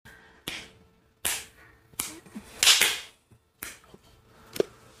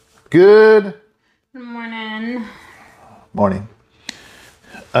Good Good morning. morning.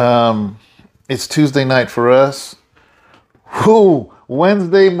 It's Tuesday night for us.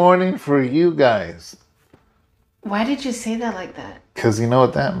 Wednesday morning for you guys. Why did you say that like that? Because you know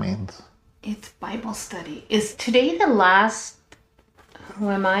what that means. It's Bible study. Is today the last Who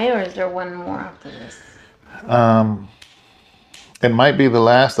Am I, or is there one more after this? It might be the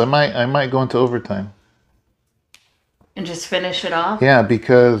last. I might go into overtime. And just finish it off? Yeah,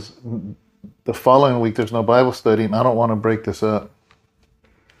 because the following week there's no Bible study, and I don't want to break this up.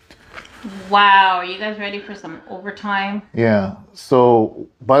 Wow, are you guys ready for some overtime? Yeah. So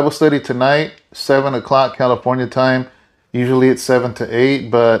Bible study tonight, 7 o'clock California time. Usually it's 7 to 8,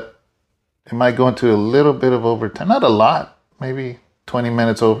 but it might go into a little bit of overtime. Not a lot, maybe 20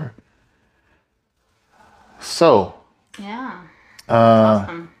 minutes over. So, Yeah.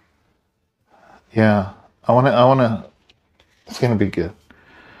 Awesome. yeah, I wanna. It's gonna be good.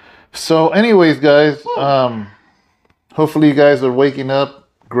 So, anyways, guys, hopefully you guys are waking up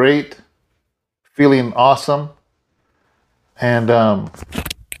great, feeling awesome, and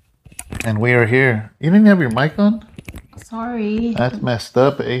we are here. You didn't have your mic on? Sorry. That's messed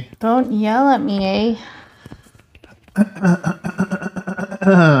up, eh? Don't yell at me, eh?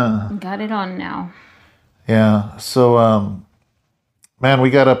 Got it on now. Yeah. So, man, we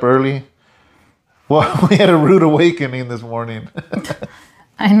got up early. Well, we had a rude awakening this morning.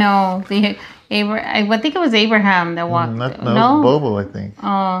 I know. I think it was Abraham that walked. No, it was Bobo, I think.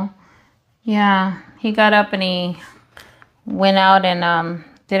 Oh, yeah. He got up and he went out and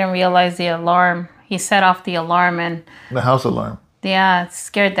didn't realize the alarm. He set off the alarm and The house alarm. yeah, it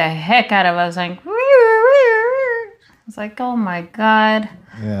scared the heck out of us. Like, it's like, oh my God.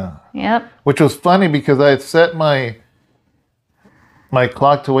 Yeah. Yep. Which was funny because I had set my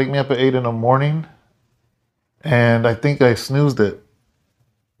clock to wake me up at 8 in the morning, and I think I snoozed it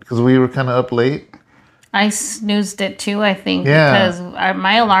because we were kind of up late. I snoozed it too, I think, Yeah. because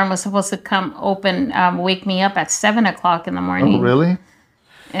my alarm was supposed to come open, wake me up at 7 o'clock in the morning. Oh, really?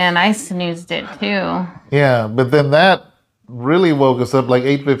 And I snoozed it too. Yeah, but then that really woke us up like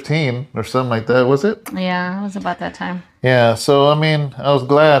 8:15 or something like that, was it? Yeah, it was about that time. Yeah, so I mean, I was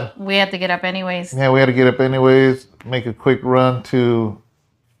glad. We had to get up anyways. Yeah, we had to get up anyways, make a quick run to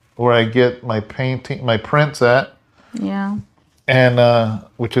where I get my prints at, Yeah. and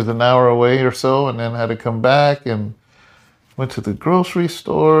which is an hour away or so, and then had to come back and went to the grocery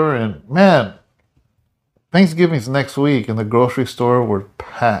store, and man, Thanksgiving's next week, and the grocery store were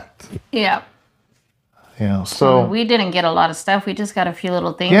packed. Yeah. You know, so We didn't get a lot of stuff. We just got a few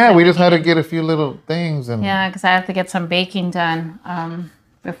little things. yeah, that we just had to get a few little things, and Yeah, because I have to get some baking done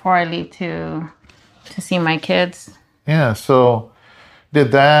before I leave to see my kids. yeah, so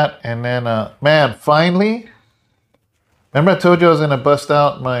did that, and then man, finally, remember I told you I was gonna bust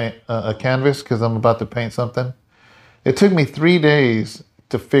out my a canvas because I'm about to paint something. It took me 3 days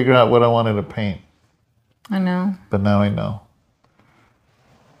to figure out what I wanted to paint, I know. but now I know.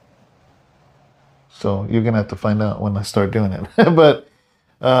 So you're gonna have to find out when I start doing it. But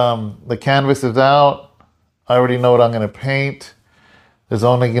the canvas is out. I already know what I'm gonna paint. There's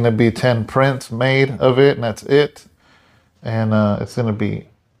only gonna be 10 prints made of it, and that's it. And it's gonna be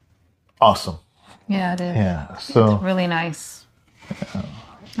awesome. Yeah, it is. Yeah. So Really nice.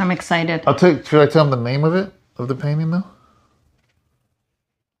 I'm excited. should I tell them the name of it, of the painting though?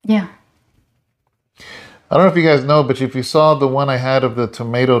 Yeah. I don't know if you guys know, but if you saw the one I had of the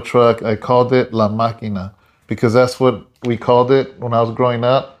tomato truck, I called it La Máquina because that's what we called it when I was growing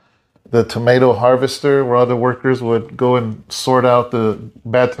up. The tomato harvester, where other workers would go and sort out the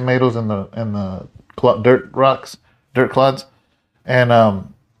bad tomatoes and the dirt clods, and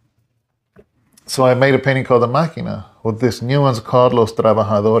so I made a painting called La Máquina. Well, this new one's called Los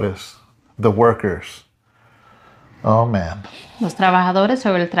Trabajadores, the workers. Oh man. Los trabajadores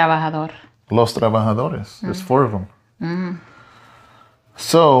o el trabajador. Los Trabajadores. There's 4 of them.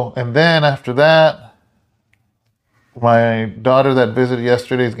 So, and then after that, my daughter that visited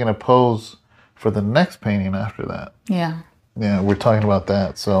yesterday is going to pose for the next painting after that. Yeah. Yeah, we're talking about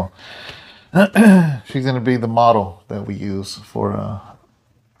that. So, she's going to be the model that we use for...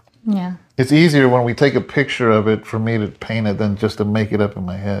 Yeah. It's easier when we take a picture of it for me to paint it than just to make it up in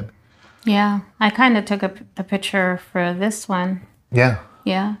my head. Yeah. I kind of took a picture for this one. Yeah.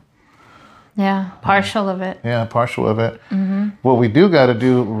 Yeah. Yeah. Partial of it. Yeah, partial of it. Mm-hmm. What we do got to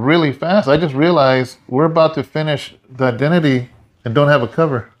do really fast. I just realized we're about to finish the identity and don't have a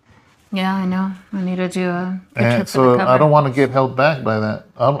cover. Yeah, I know. I need to do a picture And for so the cover. I don't want to get held back by that.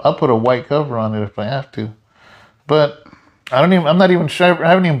 I'll put a white cover on it if I have to. But I'm not even sure. I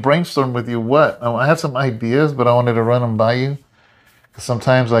haven't even brainstormed with you what. I have some ideas, but I wanted to run them by you 'Cause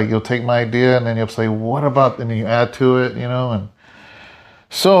sometimes like you'll take my idea and then you'll say, what about, and you add to it, and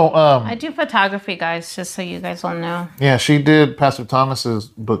so, I do photography, guys, just so you guys all know. yeah, she did Pastor Thomas's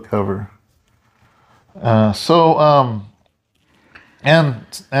book cover. And some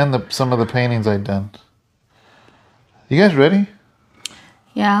of the paintings I'd done. You guys ready?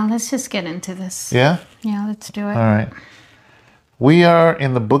 Yeah, let's just get into this. Yeah? Yeah, let's do it. All right. We are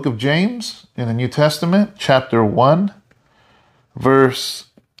in the book of James in the New Testament, chapter 1, verse,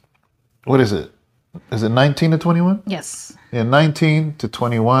 what is it? Is it 19 to 21? Yes. Yeah, 19 to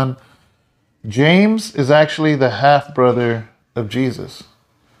 21. James is actually the half-brother of Jesus.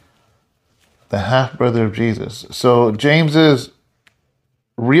 The half-brother of Jesus. So James's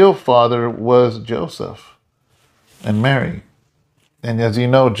real father was Joseph and Mary. And as you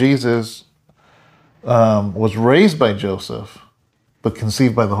know, Jesus was raised by Joseph, but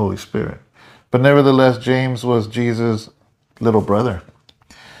conceived by the Holy Spirit. But nevertheless, James was Jesus' little brother.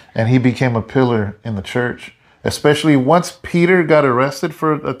 And he became a pillar in the church. Especially once Peter got arrested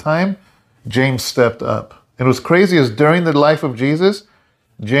for a time, James stepped up. And it was crazy as during the life of Jesus,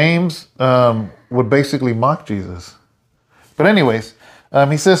 James would basically mock Jesus. But anyways,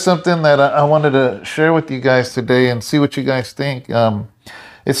 he says something that I wanted to share with you guys today and see what you guys think.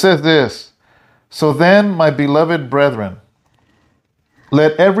 It says this, "So then, my beloved brethren,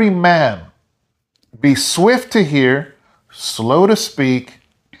 let every man be swift to hear, slow to speak,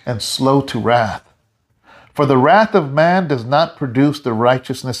 and slow to wrath. For the wrath of man does not produce the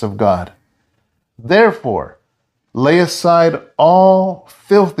righteousness of God. Therefore, lay aside all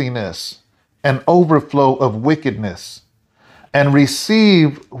filthiness and overflow of wickedness, and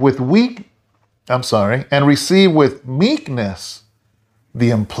receive with meekness the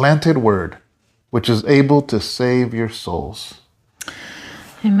implanted word, which is able to save your souls."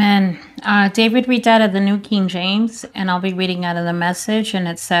 Amen. David reads out of the New King James, and I'll be reading out of the Message, and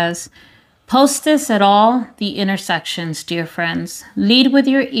it says, "Post this at all the intersections, dear friends. Lead with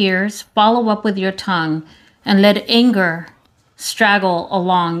your ears, follow up with your tongue, and let anger straggle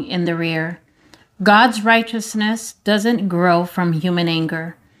along in the rear. God's righteousness doesn't grow from human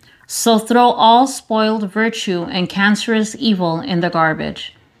anger. So throw all spoiled virtue and cancerous evil in the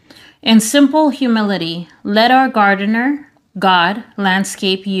garbage. In simple humility, let our gardener, God,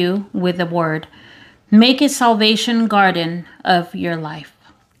 landscape you with the word. Make a salvation garden of your life."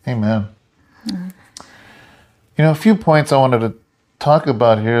 Amen. A few points I wanted to talk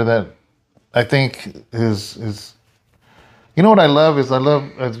about here that I think is what I love,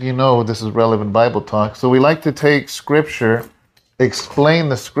 as you know, this is Relevant Bible Talk. So we like to take scripture, explain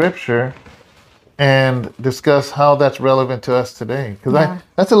the scripture, and discuss how that's relevant to us today. Because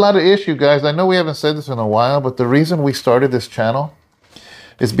that's a lot of issue, guys. I know we haven't said this in a while, but the reason we started this channel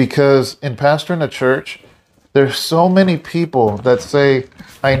is because in pastoring a church, there's so many people that say,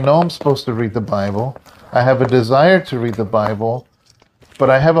 I know I'm supposed to read the Bible. I have a desire to read the Bible, but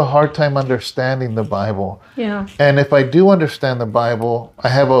I have a hard time understanding the Bible. Yeah. And if I do understand the Bible, I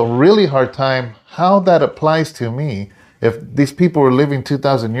have a really hard time how that applies to me. If these people were living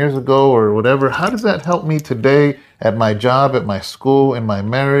 2,000 years ago or whatever, how does that help me today at my job, at my school, in my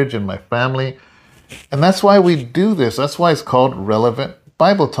marriage, in my family? And that's why we do this. That's why it's called Relevant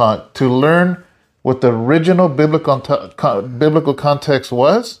Bible Talk, to learn what the original biblical context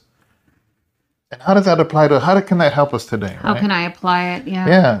was. And how does that apply to, how can that help us today? How can I apply it? Yeah.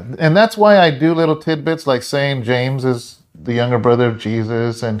 Yeah. And that's why I do little tidbits like saying James is the younger brother of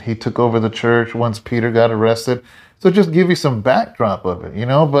Jesus and he took over the church once Peter got arrested. So just give you some backdrop of it,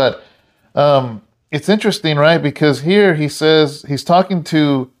 But it's interesting, right? Because here he says, he's talking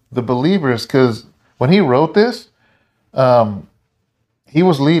to the believers because when he wrote this, he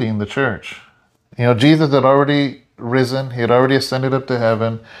was leading the church. Jesus had already risen. He had already ascended up to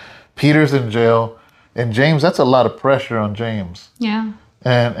heaven. Peter's in jail. And James, that's a lot of pressure on James. Yeah.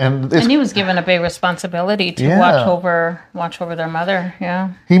 And he was given a big responsibility to watch over their mother.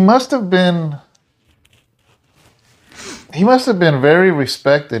 Yeah. He must have been very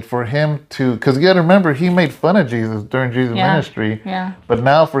respected for him to, because you got to remember, he made fun of Jesus during Jesus' ministry. Yeah. But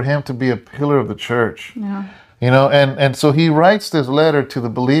now for him to be a pillar of the church. Yeah. And so he writes this letter to the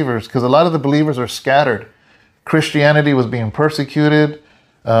believers because a lot of the believers are scattered. Christianity was being persecuted.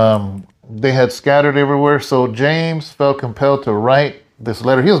 They had scattered everywhere. So James felt compelled to write this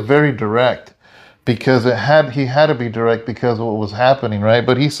letter. He was very direct because he had to be direct because of what was happening, right?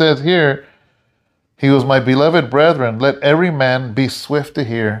 But he says here, he was, "My beloved brethren, let every man be swift to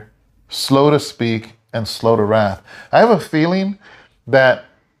hear, slow to speak, and slow to wrath." I have a feeling that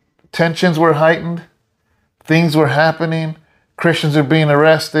tensions were heightened, things were happening, Christians are being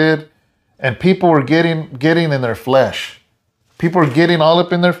arrested, and people were getting in their flesh. People are getting all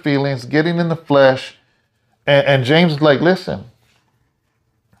up in their feelings, getting in the flesh. And James is like, listen,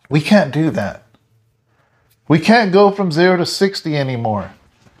 we can't do that. We can't go from 0 to 60 anymore.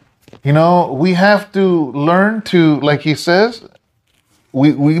 You know, we have to learn to, like he says,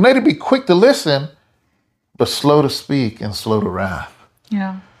 we need to be quick to listen, but slow to speak and slow to wrath.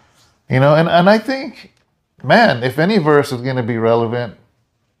 Yeah. You know, and I think, man, if any verse is going to be relevant,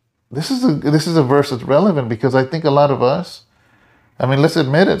 this is a verse that's relevant, because I think a lot of us, I mean, let's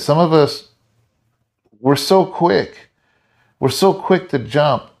admit it, some of us, we're so quick to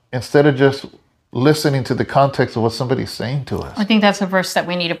jump instead of just listening to the context of what somebody's saying to us. I think that's a verse that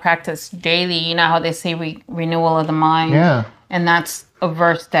we need to practice daily. You know how they say renewal of the mind? Yeah. And that's a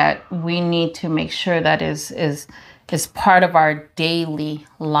verse that we need to make sure that is part of our daily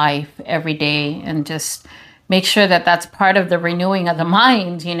life every day, and just make sure that that's part of the renewing of the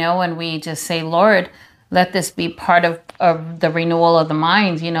mind, you know, and we just say, Lord, let this be part of the renewal of the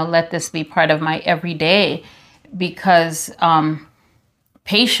mind, you know, let this be part of my everyday, because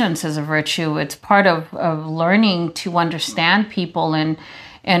patience is a virtue. It's part of learning to understand people.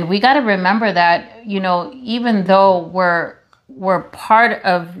 And we got to remember that, you know, even though we're part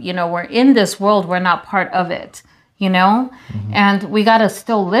of, you know, we're in this world, we're not part of it, you know, and we got to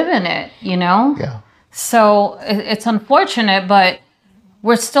still live in it, you know? Yeah. So it's unfortunate, but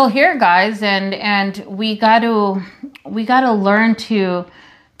we're still here, guys. And we got to learn to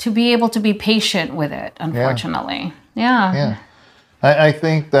be able to be patient with it, unfortunately. Yeah. Yeah. I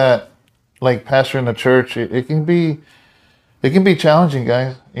think that, like, pastoring the church, it can be challenging,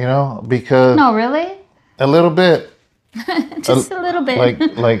 guys, you know, because No, really? a little bit, Just a little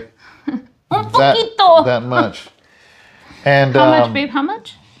bit. like Un poquito. that much. And How much, babe? How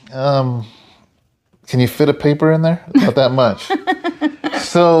much? can you fit a paper in there? Not that much.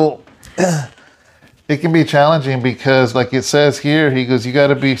 So it can be challenging because, like it says here, he goes, you got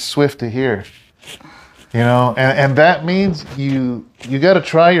to be swift to hear. You know, and that means you got to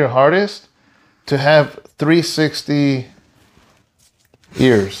try your hardest to have 360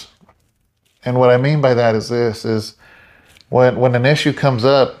 ears. And what I mean by that is this, is when an issue comes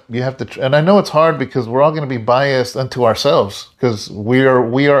up, you have to, and I know it's hard because we're all going to be biased unto ourselves, because we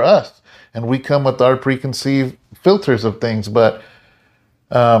are us, and we come with our preconceived filters of things. But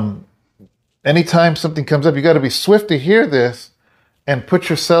anytime something comes up, you got to be swift to hear this, and put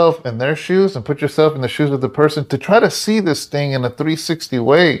yourself in their shoes and put yourself in the shoes of the person to try to see this thing in a 360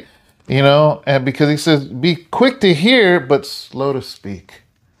 way, you know, and because he says, be quick to hear, but slow to speak,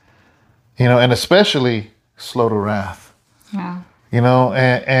 you know, and especially slow to wrath, you know,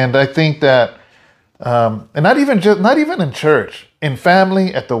 and I think that, and not even in church, in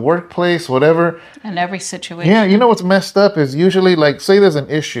family, at the workplace, whatever. In every situation. Yeah, you know what's messed up is usually, like, say there's an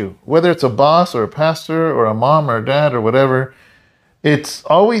issue, whether it's a boss or a pastor or a mom or a dad or whatever. It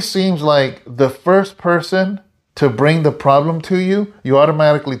always seems like the first person to bring the problem to you, you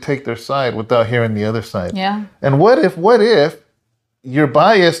automatically take their side without hearing the other side. Yeah. And what if you're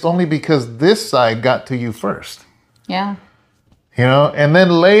biased only because this side got to you first? Yeah. You know, and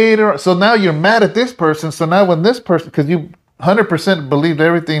then later, so now you're mad at this person. So now when this person, because you 100% believed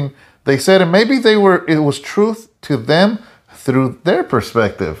everything they said, and maybe it was truth to them through their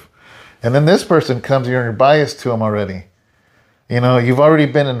perspective. And then this person comes, you're biased to them already. You know, you've already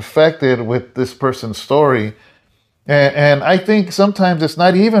been infected with this person's story. And I think sometimes it's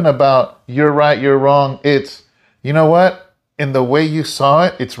not even about you're right, you're wrong. It's, you know what? In the way you saw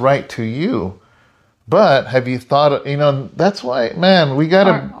it, it's right to you. But have you thought, you know, that's why, man, we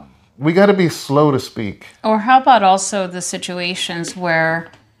gotta be slow to speak. Or how about also the situations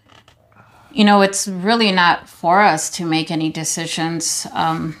where, you know, it's really not for us to make any decisions,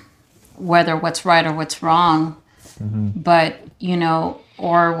 whether what's right or what's wrong. But, you know,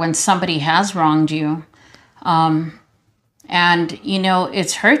 or when somebody has wronged you, and, you know,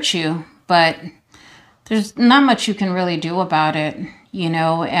 it's hurt you, but there's not much you can really do about it, you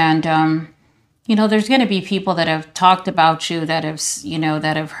know, and, you know, there's going to be people that have talked about you, that have, you know,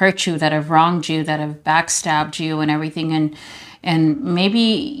 that have hurt you, that have wronged you, that have backstabbed you and everything. And maybe,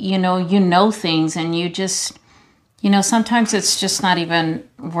 you know things, and you just, you know, sometimes it's just not even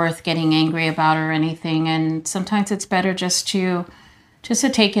worth getting angry about or anything. And sometimes it's better just to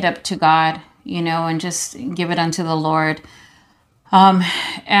take it up to God, you know, and just give it unto the Lord.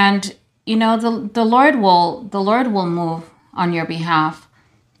 And, you know, the Lord will move on your behalf,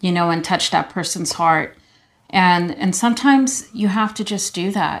 you know, and touch that person's heart. And sometimes you have to just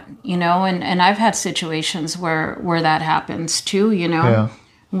do that, you know, and I've had situations where that happens too, you know. Yeah.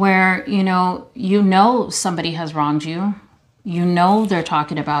 Where, you know somebody has wronged you, you know they're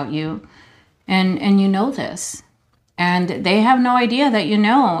talking about you, and you know this, And they have no idea that you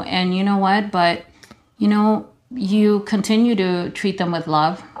know. And you know what? But, you continue to treat them with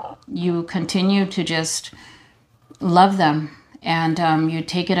love. You continue to just love them. And you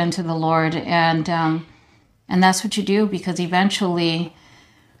take it into the Lord. And that's what you do, because eventually,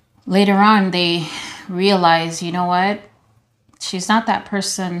 later on, they realize, you know what? She's not that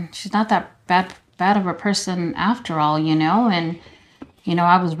person. She's not that bad of a person after all, And,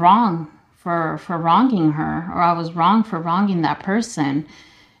 I was wrong for wronging her, or I was wrong for wronging that person.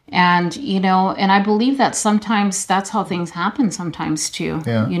 And, and I believe that sometimes that's how things happen sometimes too.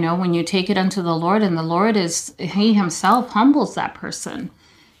 Yeah. When you take it unto the Lord, and the Lord he himself humbles that person.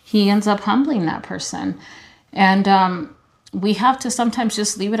 He ends up humbling that person. And we have to sometimes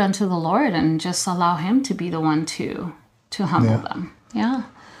just leave it unto the Lord and just allow him to be the one to humble them. Yeah.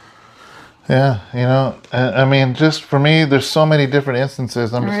 Yeah, I mean, just for me, there's so many different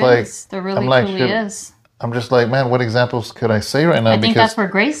instances. There really truly is. I'm just like, man, what examples could I say right now? I think that's where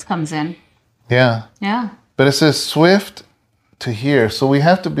grace comes in. Yeah. Yeah. But it says swift to hear. So we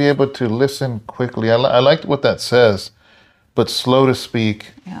have to be able to listen quickly. I liked what that says, but slow to speak.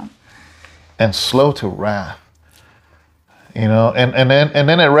 Yeah. And slow to wrath. And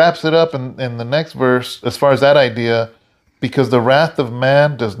then it wraps it up in the next verse as far as that idea, because the wrath of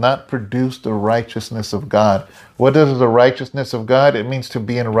man does not produce the righteousness of God. What is the righteousness of God? It means to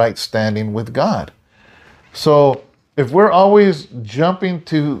be in right standing with God. So if we're always jumping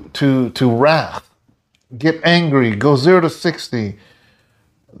to wrath, get angry, go 0 to 60,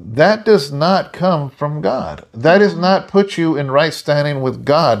 that does not come from God. That does not put you in right standing with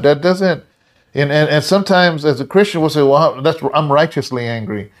God. That doesn't, and sometimes as a Christian we'll say, well, I'm righteously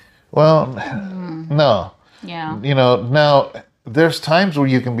angry. Well, no. Yeah. Now there's times where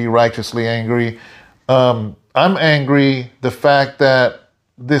you can be righteously angry. I'm angry the fact that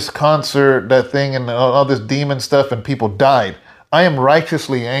this concert, that thing, and all this demon stuff, and people died. I am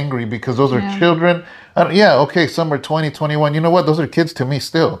righteously angry because those are children. Okay, some are 20, 21. You know what? Those are kids to me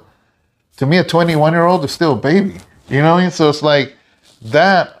still. To me, a 21-year-old is still a baby. You know what I mean? So it's like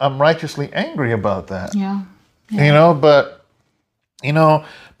that, I'm righteously angry about that. Yeah.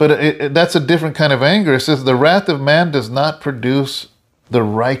 But that's a different kind of anger. It says the wrath of man does not produce the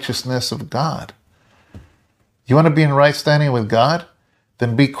righteousness of God. You want to be in right standing with God?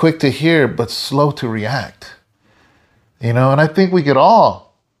 Then be quick to hear, but slow to react. And I think we could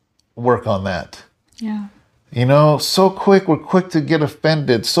all work on that. Yeah. So quick, we're quick to get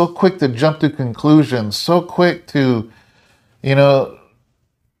offended, so quick to jump to conclusions, so quick to,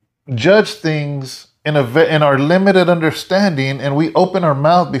 judge things in our limited understanding, and we open our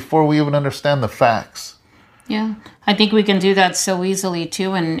mouth before we even understand the facts. Yeah. I think we can do that so easily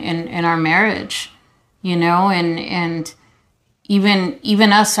too in our marriage, and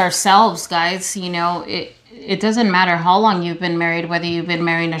even us ourselves, guys, it doesn't matter how long you've been married, whether you've been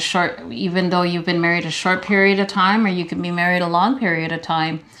married even though you've been married a short period of time, or you can be married a long period of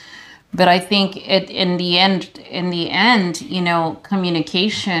time. But I think in the end,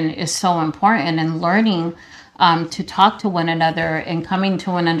 communication is so important, and learning to talk to one another and coming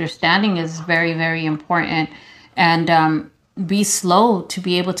to an understanding is very, very important. And be slow to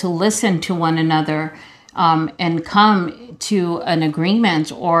be able to listen to one another, and come to an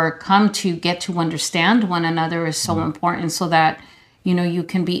agreement, or come to get to understand one another is so important, so that, you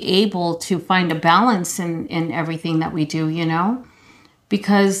can be able to find a balance in everything that we do,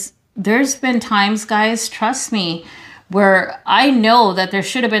 because there's been times, guys, trust me, where I know that there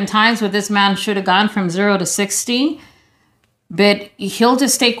should have been times where this man should have gone from 0 to 60, but he'll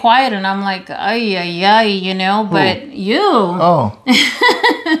just stay quiet, and I'm like, ay, but you. Oh.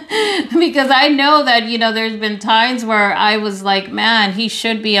 Because I know that, there's been times where I was like, man, he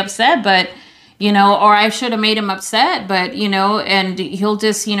should be upset, but, or I should have made him upset, but, and he'll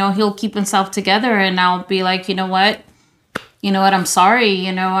just, he'll keep himself together, and I'll be like, you know what, I'm sorry,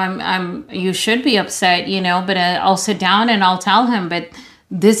 you should be upset, but I'll sit down and I'll tell him, but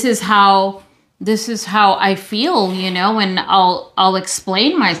this is how I feel, and I'll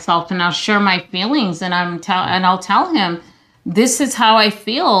explain myself, and I'll share my feelings, and I'll tell him, this is how I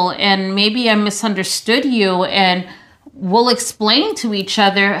feel, and maybe I misunderstood you, and we'll explain to each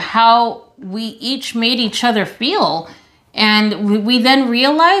other how we each made each other feel. And we then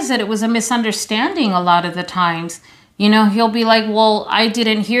realize that it was a misunderstanding a lot of the times. He'll be like, well, I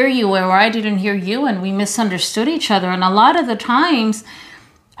didn't hear you, or I didn't hear you, and we misunderstood each other. And I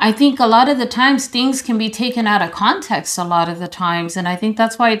think a lot of the times things can be taken out of context a lot of the times. And I think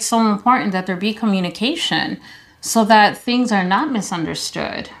that's why it's so important that there be communication, so that things are not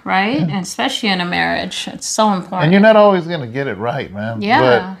misunderstood, right? Yeah. And especially in a marriage, it's so important. And you're not always going to get it right, man.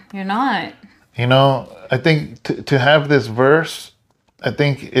 Yeah, you're not. You know, I think to have this verse, I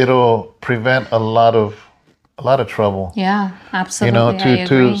think it'll prevent a lot of trouble. Yeah, You know, absolutely. I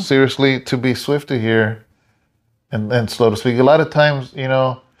to agree. seriously to be swift to hear and slow to speak. A lot of times, you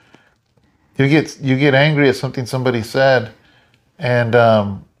know, you get angry at something somebody said, and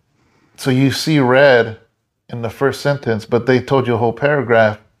so you see red in the first sentence, but they told you a whole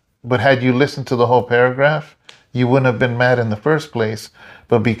paragraph. But had you listened to the whole paragraph, you wouldn't have been mad in the first place.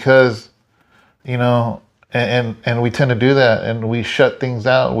 But because, you know, and we tend to do that, and we shut things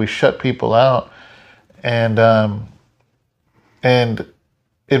out, we shut people out, and and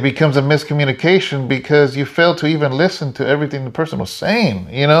it becomes a miscommunication because you fail to even listen to everything the person was saying.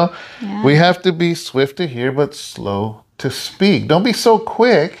 You know, Yeah. we have to be swift to hear but slow to speak. Don't be so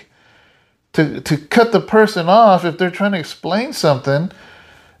quick to cut the person off if they're trying to explain something.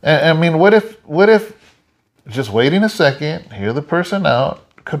 I mean, what if just waiting a second, hear the person out,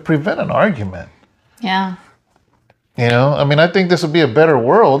 could prevent an argument? Yeah. You know, I mean, I think this would be a better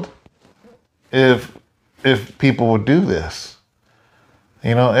world if people would do this.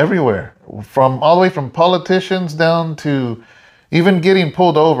 You know, everywhere, from all the way from politicians down to even getting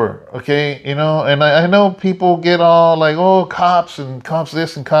pulled over. Okay, you know, and I know people get all like, oh, cops and cops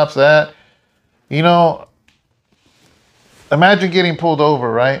this and cops that. You know, imagine getting pulled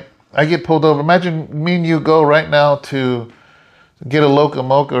over, right? I get pulled over. Imagine me and you go right now to get a Loca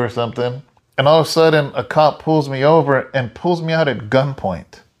Mocha or something, and all of a sudden a cop pulls me over and pulls me out at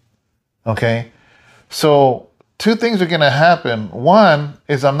gunpoint. Okay? So two things are going to happen. One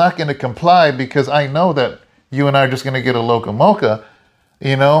is I'm not going to comply because I know that you and I are just going to get a Loca Mocha,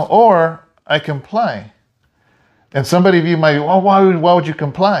 you know, or I comply. And somebody of you might be, well, why would you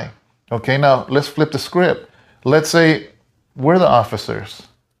comply? Okay, now let's flip the script. Let's say we're the officers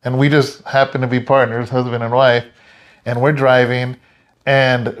and we just happen to be partners, husband and wife, and we're driving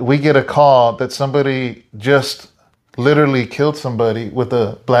and we get a call that somebody just literally killed somebody with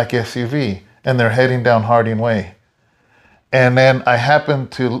a black SUV and they're heading down Harding Way. And then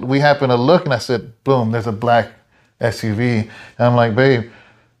we happen to look and I said, boom, there's a black SUV. And I'm like, babe,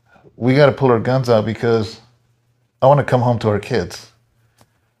 we got to pull our guns out because I want to come home to our kids.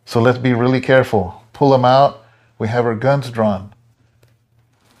 So let's be really careful. Pull them out. We have our guns drawn.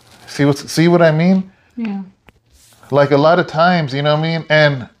 See what I mean? Yeah. Like a lot of times, you know what I mean?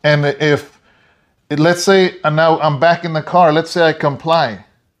 And if let's say now I'm back in the car, let's say I comply,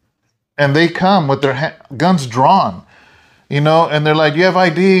 and they come with their guns drawn, you know, and they're like, "You have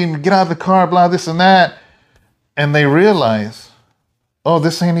ID, and get out of the car, blah, this and that," and they realize, oh,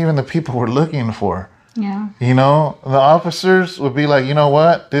 this ain't even the people we're looking for. Yeah. You know, the officers would be like, you know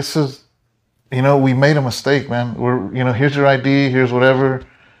what, this is, you know, we made a mistake, man. You know, here's your ID, here's whatever.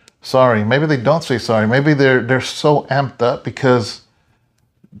 Sorry. Maybe they don't say sorry. Maybe they're so amped up because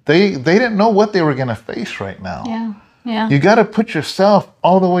they didn't know what they were gonna face right now. Yeah. Yeah. You got to put yourself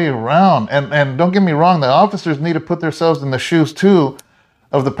all the way around, and don't get me wrong, the officers need to put themselves in the shoes too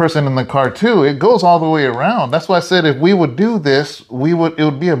of the person in the car too. It goes all the way around. That's why I said if we would do this, it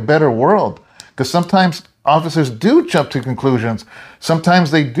would be a better world. Because sometimes officers do jump to conclusions.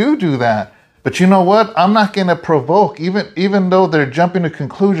 Sometimes they do that. But you know what? I'm not going to provoke, even though they're jumping to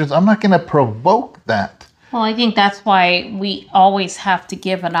conclusions, I'm not going to provoke that. Well, I think that's why we always have to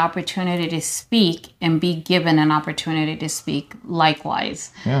give an opportunity to speak and be given an opportunity to speak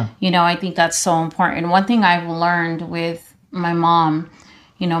likewise. Yeah. You know, I think that's so important. One thing I've learned with my mom,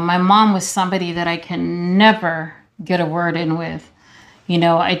 you know, my mom was somebody that I can never get a word in with. You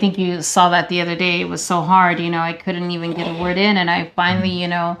know, I think you saw that the other day. It was so hard, you know, I couldn't even get a word in. And I finally, you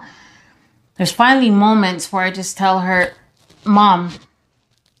know, there's finally moments where I just tell her, Mom,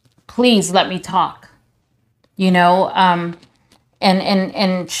 please let me talk. You know,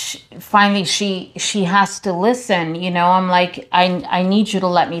 finally she has to listen. You know, I'm like, I need you to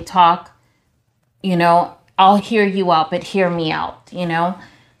let me talk. You know, I'll hear you out, but hear me out. You know,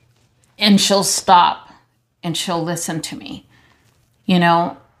 and she'll stop and she'll listen to me. You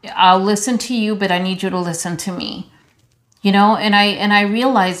know, I'll listen to you, but I need you to listen to me. You know, and I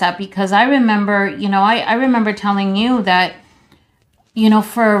realize that because I remember, you know, I remember telling you that, you know,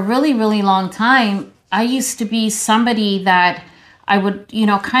 for a really, really long time, I used to be somebody that I would, you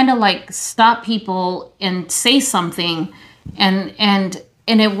know, kind of like stop people and say something. And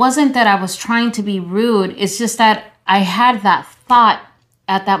it wasn't that I was trying to be rude. It's just that I had that thought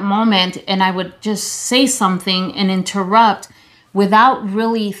at that moment and I would just say something and interrupt without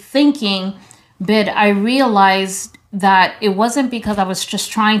really thinking. But I realized that it wasn't because I was just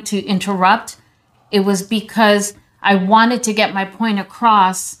trying to interrupt. It was because I wanted to get my point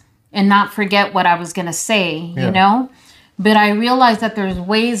across and not forget what I was going to say, you know? But I realized that there's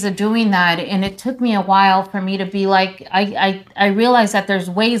ways of doing that, and it took me a while for me to be like, I realized that there's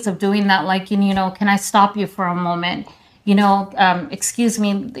ways of doing that, like, can I stop you for a moment? Excuse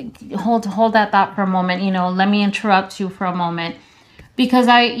me, hold that thought for a moment. Let me interrupt you for a moment. Because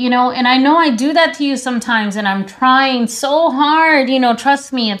and I know I do that to you sometimes, and I'm trying so hard,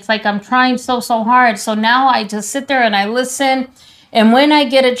 trust me, it's like I'm trying so hard. So now I just sit there and I listen. And when I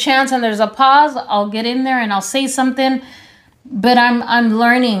get a chance and there's a pause, I'll get in there and I'll say something. But I'm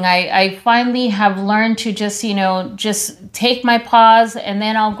learning. I finally have learned to just take my pause, and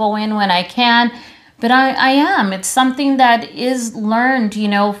then I'll go in when I can. But it's something that is learned,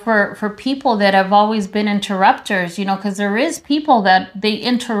 for people that have always been interrupters, because there is people that they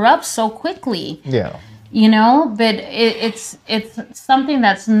interrupt so quickly. Yeah. But it's something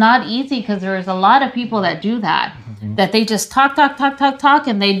that's not easy, because there is a lot of people that do that, that they just talk,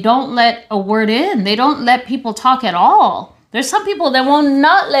 and they don't let a word in. They don't let people talk at all. There's some people that will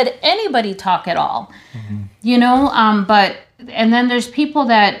not let anybody talk at all, and then there's people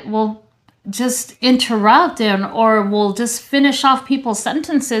that will just interrupt or will just finish off people's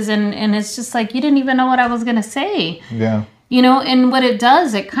sentences, and it's just like, you didn't even know what I was going to say. Yeah. And what it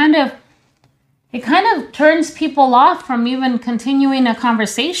does, it kind of turns people off from even continuing a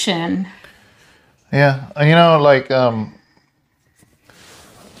conversation. Yeah. Like a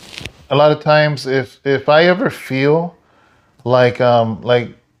lot of times if I ever feel like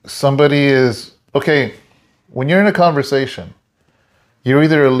somebody is okay, when you're in a conversation, you're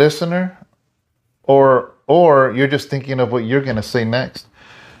either a listener or you're just thinking of what you're going to say next.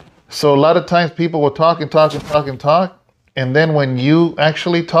 So a lot of times people will talk, and then when you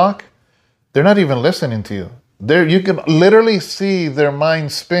actually talk, they're not even listening to you. You can literally see their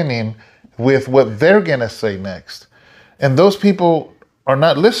mind spinning with what they're going to say next. And those people are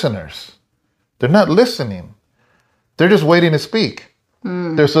not listeners. They're not listening. They're just waiting to speak.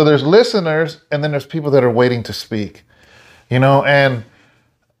 So there's listeners, and then there's people that are waiting to speak.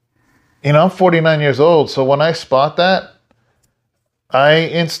 And I'm 49 years old, so when I spot that, I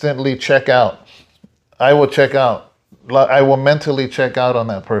instantly check out. I will check out. I will mentally check out on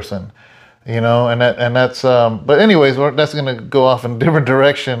that person, and that's. But anyways, that's going to go off in a different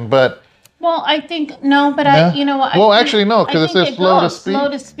direction. But well, I think no, but yeah. Well, actually, no, because it says slow to speak. Slow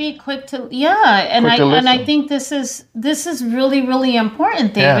to speak, quick to and I think this is really, really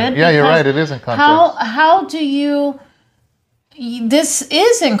important, David. Yeah, you're right. It is in context. How do you? This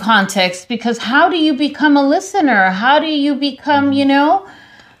is in context, because how do you become a listener? How do you become, you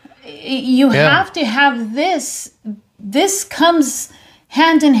have to have this. This comes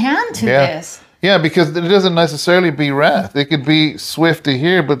hand in hand to this. Yeah, because it doesn't necessarily be wrath. It could be swift to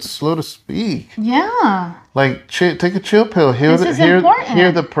hear, but slow to speak. Yeah. Like, take a chill pill. Hear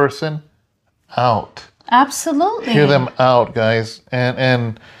the person out. Absolutely. Hear them out, guys.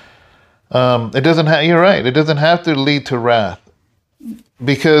 And it doesn't have, you're right, it doesn't have to lead to wrath.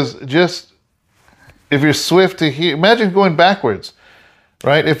 Because just, if you're swift to hear, imagine going backwards,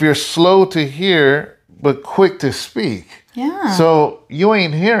 right? If you're slow to hear, but quick to speak. Yeah. So you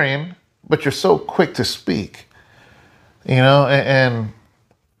ain't hearing, but you're so quick to speak. And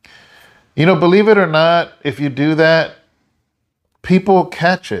believe it or not, if you do that, people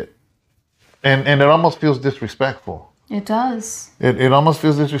catch it. And it almost feels disrespectful. It does. It almost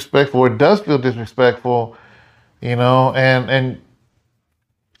feels disrespectful. It does feel disrespectful, and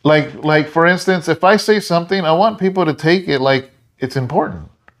like for instance, if I say something, I want people to take it like it's important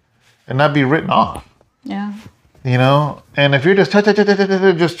and not be written off. Yeah. And if you're just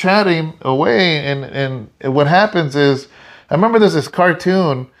just chatting away, and what happens is, I remember there's this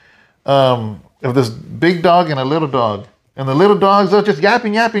cartoon of this big dog and a little dog. And the little dogs are just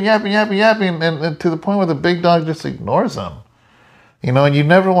yapping, and to the point where the big dog just ignores them. And you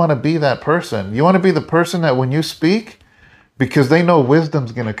never want to be that person. You want to be the person that when you speak, because they know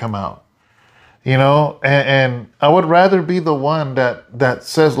wisdom's going to come out. And I would rather be the one that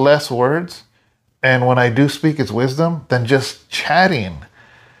says less words, and when I do speak, it's wisdom, than just chatting.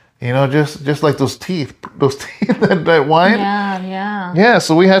 Just like those teeth that whine. Yeah. Yeah,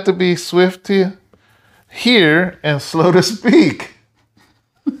 so we have to be swift to hear and slow to speak.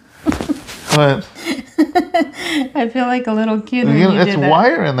 But I feel like a little kid when it's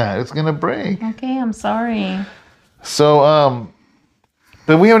wire in that. It's gonna break. Okay, I'm sorry. So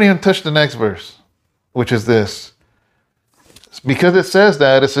but we haven't even touched the next verse, which is this. Because it says,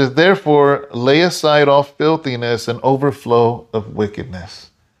 therefore lay aside all filthiness and overflow of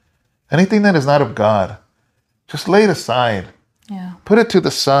wickedness. Anything that is not of God, just lay it aside. Yeah. Put it to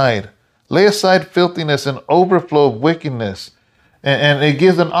the side. Lay aside filthiness and overflow of wickedness. And it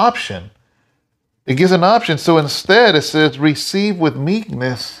gives an option. It gives an option. So instead, it says, receive with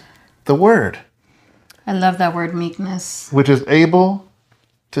meekness the word, I love that word, meekness. which is able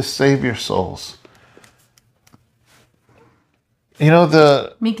to save your souls. You know,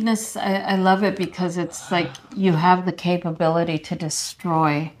 the Meekness, I love it because it's like you have the capability to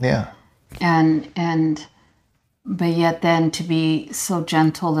destroy, yeah, but yet then to be so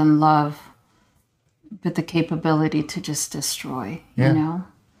gentle in love, but the capability to just destroy, Yeah. you know?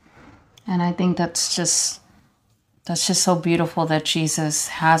 And I think that's just so beautiful that Jesus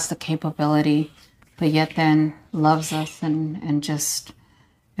has the capability, but yet then loves us and just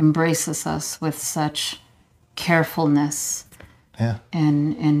embraces us with such carefulness yeah.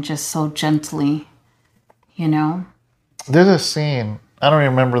 and just so gently, you know? There's a scene. I don't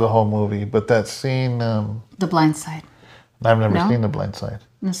remember the whole movie, but that scene. The Blind Side. I've never No? seen The Blind Side.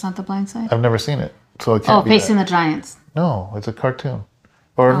 It's not The Blind Side? I've never seen it, so it Oh, can't be Facing that. the Giants. No, it's a cartoon.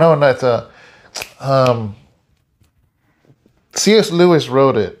 Or no, it's a. C.S. Lewis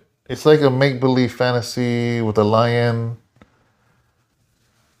wrote it. It's like a make-believe fantasy with a lion.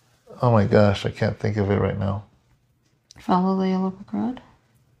 Oh my gosh, I can't think of it right now. Follow the Yellow Brick Road?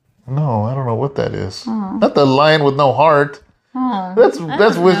 No, I don't know what that is. Not the lion with no heart. Oh,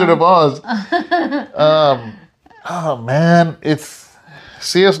 That's Wizard of Oz. Oh man, it's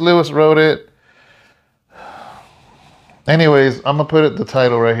C.S. Lewis wrote it. Anyways, I'm gonna put the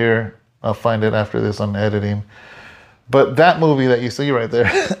title right here. I'll find it after this on editing. But that movie that you see right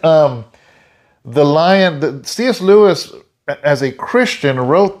there, the lion. C.S. Lewis, as a Christian,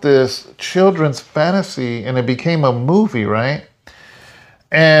 wrote this children's fantasy, and it became a movie, right?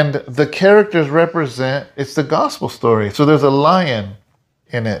 And the characters represent, it's the gospel story. So there's a lion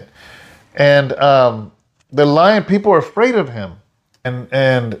in it. And the lion, people are afraid of him.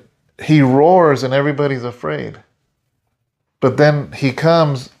 And he roars and everybody's afraid. But then he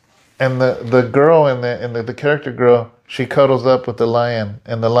comes and the girl and the character girl, she cuddles up with the lion.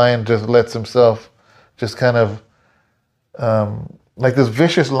 And the lion just lets himself just kind of, like this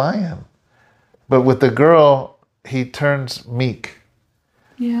vicious lion. But with the girl, he turns meek.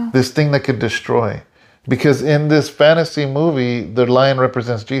 yeah. This thing that could destroy. Because in this fantasy movie, the lion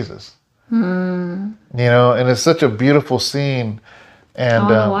represents Jesus. You know, and it's such a beautiful scene. And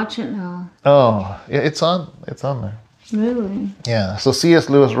I want to watch it now. yeah, it's on there. Really? Yeah. So C.S.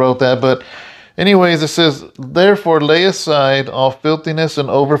 Lewis wrote that. But anyways, it says, therefore lay aside all filthiness and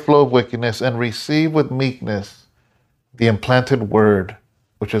overflow of wickedness and receive with meekness the implanted word,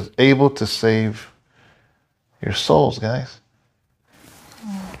 which is able to save your souls, guys.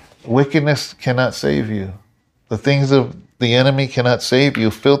 Wickedness cannot save you. The things of the enemy cannot save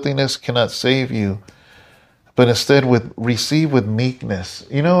you. Filthiness cannot save you. But instead, receive with meekness.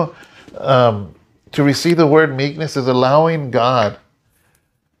 You know, to receive the word meekness is allowing God.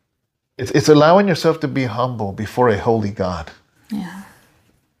 It's allowing yourself to be humble before a holy God. Yeah.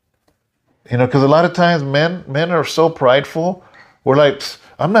 You know, because a lot of times men are so prideful. We're like,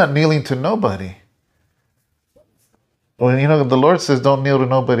 I'm not kneeling to nobody. Well, you know, the Lord says don't kneel to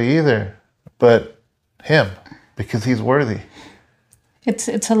nobody either, but him, because he's worthy.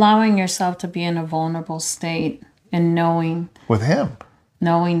 It's allowing yourself to be in a vulnerable state and knowing With him.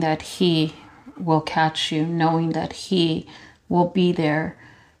 that he will catch you, knowing that he will be there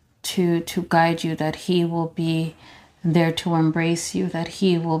to guide you, that he will be there to embrace you, that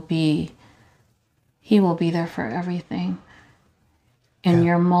he will be there for everything in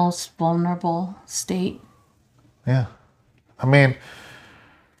your most vulnerable state. Yeah. I mean,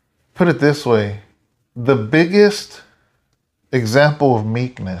 put it this way. The biggest example of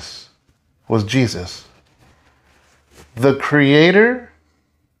meekness was Jesus. The creator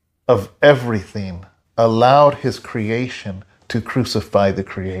of everything allowed his creation to crucify the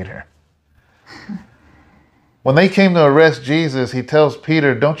creator. When they came to arrest Jesus, he tells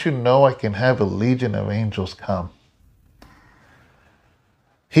Peter, don't you know I can have a legion of angels come?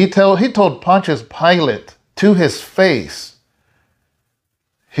 He told Pontius Pilate to his face,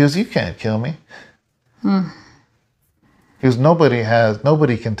 he goes, you can't kill me. He goes,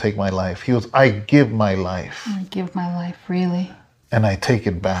 nobody can take my life. He goes, I give my life. I give my life freely. And I take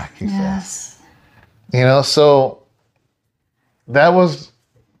it back, he says. Yes. You know, so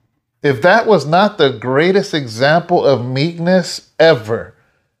if that was not the greatest example of meekness ever,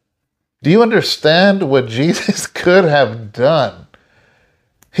 do you understand what Jesus could have done?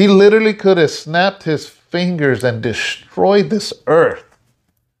 He literally could have snapped his fingers and destroyed this earth.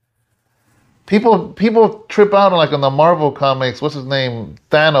 People trip out on the Marvel comics, what's his name?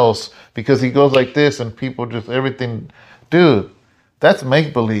 Thanos, because he goes like this and people just everything. Dude, that's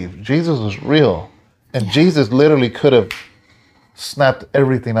make-believe. Jesus was real. And Jesus literally could have snapped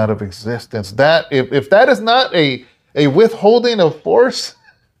everything out of existence. That if that is not a withholding of force,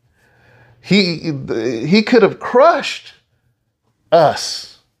 he could have crushed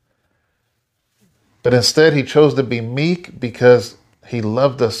us. But instead, he chose to be meek because he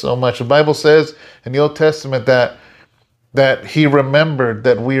loved us so much. The Bible says in the Old Testament that he remembered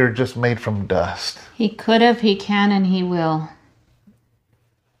that we are just made from dust. He could have, he can, and he will.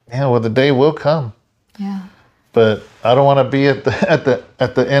 Yeah, well, the day will come. Yeah. But I don't want to be at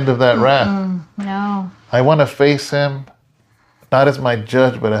the end of that wrath. No. I want to face him, not as my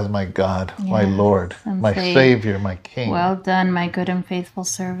judge, but as my God, my Lord, my Savior, my King. Well done, my good and faithful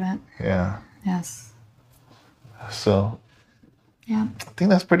servant. Yeah. Yes. So, yeah, I think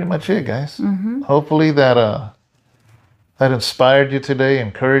that's pretty much it, guys. Hopefully that inspired you today,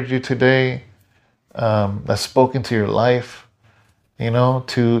 encouraged you today, that's spoken to your life. You know,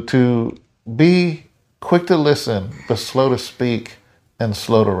 to be quick to listen, but slow to speak and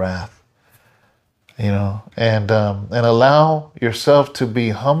slow to wrath. You know, and allow yourself to be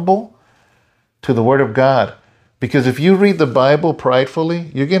humble to the Word of God. Because if you read the Bible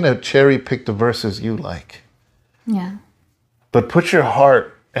pridefully, you're going to cherry pick the verses you like. Yeah. But put your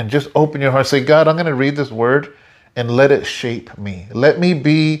heart and just open your heart. Say, God, I'm going to read this word and let it shape me. Let me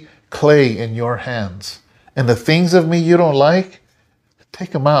be clay in your hands. And the things of me you don't like,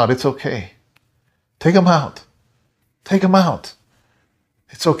 take them out. It's okay. Take them out. Take them out.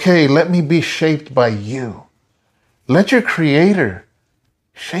 It's okay. Let me be shaped by you. Let your Creator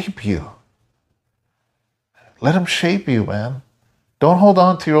shape you. Let him shape you, man. Don't hold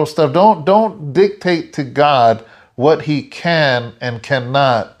on to your old stuff. Don't dictate to God what he can and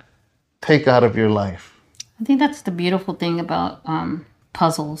cannot take out of your life. I think that's the beautiful thing about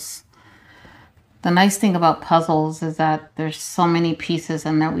puzzles. The nice thing about puzzles is that there's so many pieces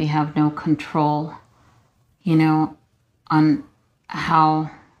and that we have no control, you know, on how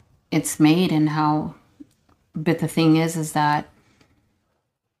it's made and how, but the thing is that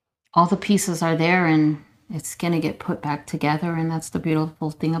all the pieces are there and it's going to get put back together. And that's the beautiful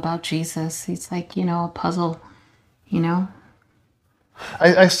thing about Jesus. He's like, you know, a puzzle, you know.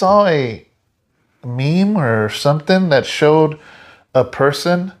 I saw a meme or something that showed a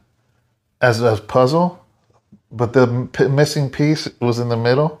person as a puzzle, but the missing piece was in the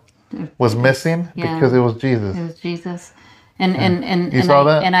middle, was missing because it was Jesus. It was Jesus. And you saw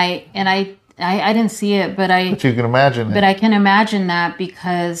that? And I didn't see it, but you can imagine it. But I can imagine that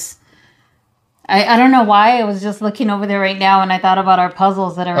because I don't know why I was just looking over there right now and I thought about our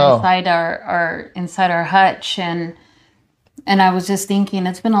puzzles that are inside our hutch and I was just thinking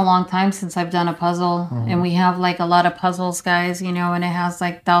it's been a long time since I've done a puzzle and we have like a lot of puzzles, guys, you know, and it has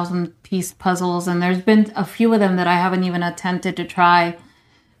like 1,000-piece puzzles and there's been a few of them that I haven't even attempted to try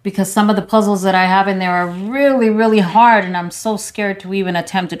because some of the puzzles that I have in there are really, really hard and I'm so scared to even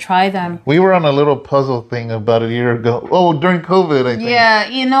attempt to try them. We were on a little puzzle thing about a year ago. Oh, during COVID, I think. Yeah,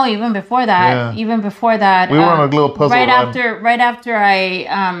 you know, even before that. We were on a little puzzle right after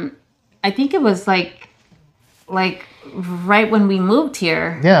I think it was like right when we moved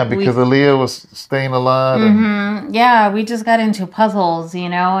here. Yeah, because Aaliyah was staying a lot. Yeah, we just got into puzzles, you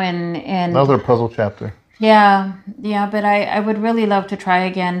know, and that was our puzzle chapter. Yeah, but I would really love to try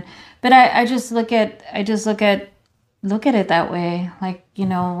again. But I just look at it that way. Like, you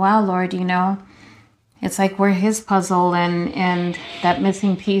know, wow, Lord, you know, it's like we're his puzzle and that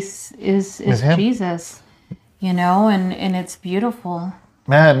missing piece is Jesus, you know, and it's beautiful.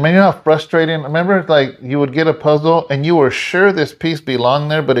 Man, you know how frustrating. Remember, like, you would get a puzzle and you were sure this piece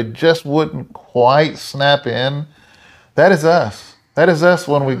belonged there, but it just wouldn't quite snap in. That is us. That is us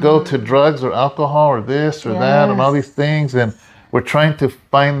when we go to drugs or alcohol or this or that and all these things, and we're trying to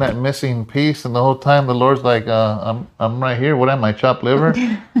find that missing piece. And the whole time the Lord's like, I'm right here. What am I, chopped liver?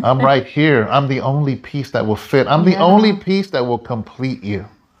 I'm right here. I'm the only piece that will fit. I'm the only piece that will complete you.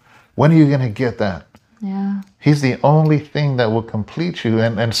 When are you going to get that? Yeah. He's the only thing that will complete you.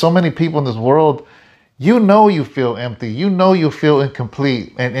 And so many people in this world, you know you feel empty. You know you feel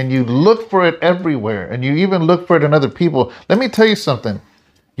incomplete. And you look for it everywhere. And you even look for it in other people. Let me tell you something.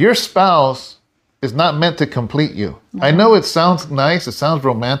 Your spouse is not meant to complete you. No. I know it sounds nice. It sounds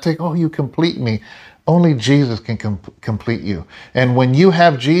romantic. Oh, you complete me. Only Jesus can complete you. And when you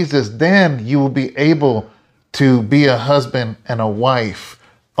have Jesus, then you will be able to be a husband and a wife.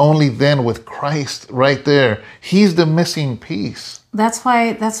 Only then with Christ right there. He's the missing piece. That's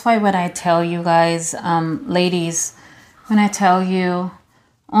why when I tell you guys, ladies, when I tell you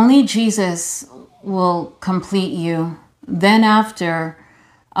only Jesus will complete you, then after,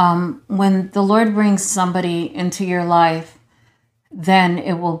 when the Lord brings somebody into your life, then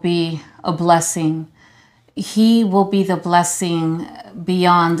it will be a blessing. he will be the blessing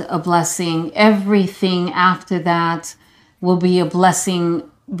beyond a blessing. Everything after that will be a blessing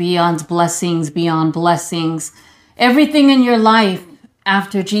beyond blessings, beyond blessings. Everything in your life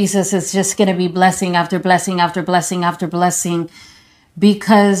after Jesus is just going to be blessing after blessing after blessing after blessing,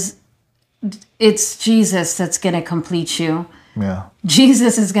 because it's Jesus that's going to complete you. Yeah.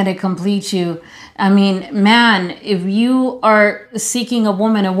 Jesus is going to complete you. I mean, man, if you are seeking a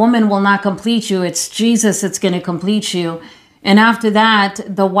woman will not complete you. It's Jesus that's going to complete you. And after that,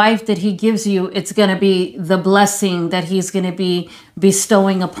 the wife that he gives you, it's going to be the blessing that he's going to be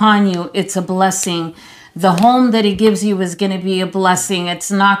bestowing upon you. It's a blessing. The home that he gives you is going to be a blessing.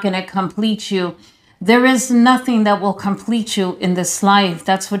 It's not going to complete you. There is nothing that will complete you in this life.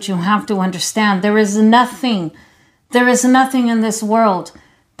 That's what you have to understand. There is nothing in this world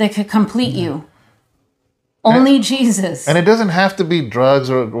that could complete you. Only Jesus. And it doesn't have to be drugs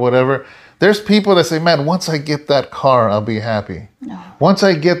or whatever. There's people that say, man, once I get that car, I'll be happy. No. Once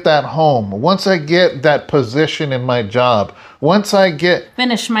I get that home, once I get that position in my job, once I get...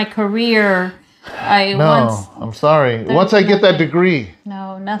 finish my career. I'm sorry. Once I get that degree.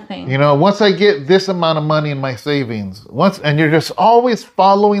 No, nothing. You know, once I get this amount of money in my savings. And you're just always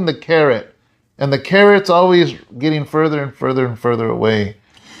following the carrot. And the carrot's always getting further and further and further away.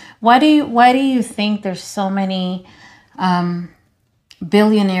 Why do you think there's so many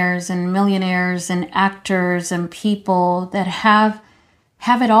billionaires and millionaires and actors and people that have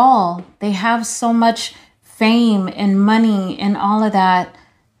it all? They have so much fame and money and all of that,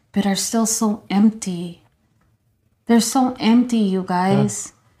 but are still so empty. They're so empty, you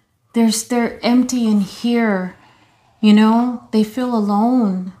guys. Yeah. They're empty in here. You know, they feel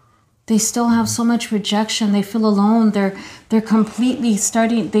alone. They still have so much rejection. They feel alone. They're completely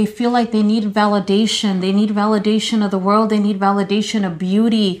they feel like they need validation. They need validation of the world. They need validation of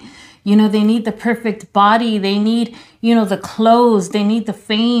beauty. You know, they need the perfect body. They need, you know, the clothes. They need the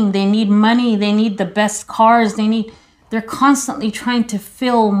fame. They need money. They need the best cars. They're constantly trying to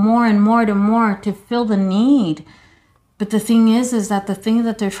fill more and more to fill the need. But the thing is that the thing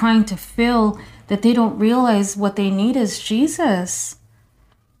that they're trying to fill, that they don't realize what they need is Jesus.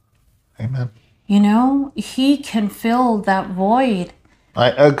 Amen. You know, he can fill that void. I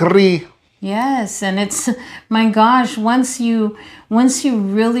agree. Yes, and it's, my gosh, once you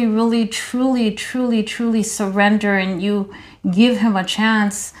really, really, truly surrender and you give him a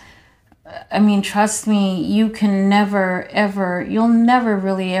chance, I mean, trust me, you'll never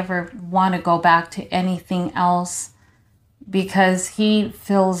really ever want to go back to anything else, because he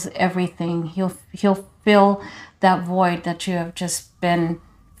fills everything. He'll fill that void that you have just been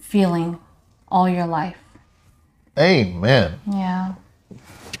feeling all your life. Amen. Yeah.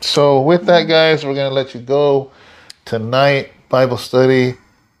 So with that, guys, we're going to let you go. Tonight, Bible study.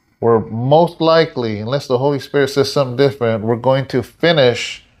 We're most likely, unless the Holy Spirit says something different, we're going to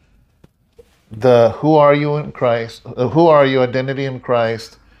finish the who are you in Christ, who are you, identity in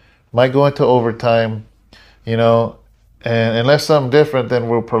Christ. Might go into overtime, you know, and unless something different, then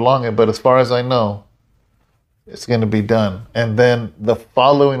we'll prolong it. But as far as I know, it's going to be done. And then the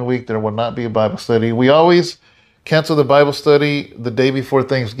following week, there will not be a Bible study. We always cancel the Bible study the day before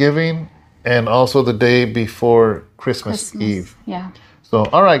Thanksgiving and also the day before Christmas Eve. Yeah. So,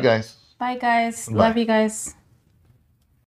 all right, guys. Bye, guys. Bye. Love you guys.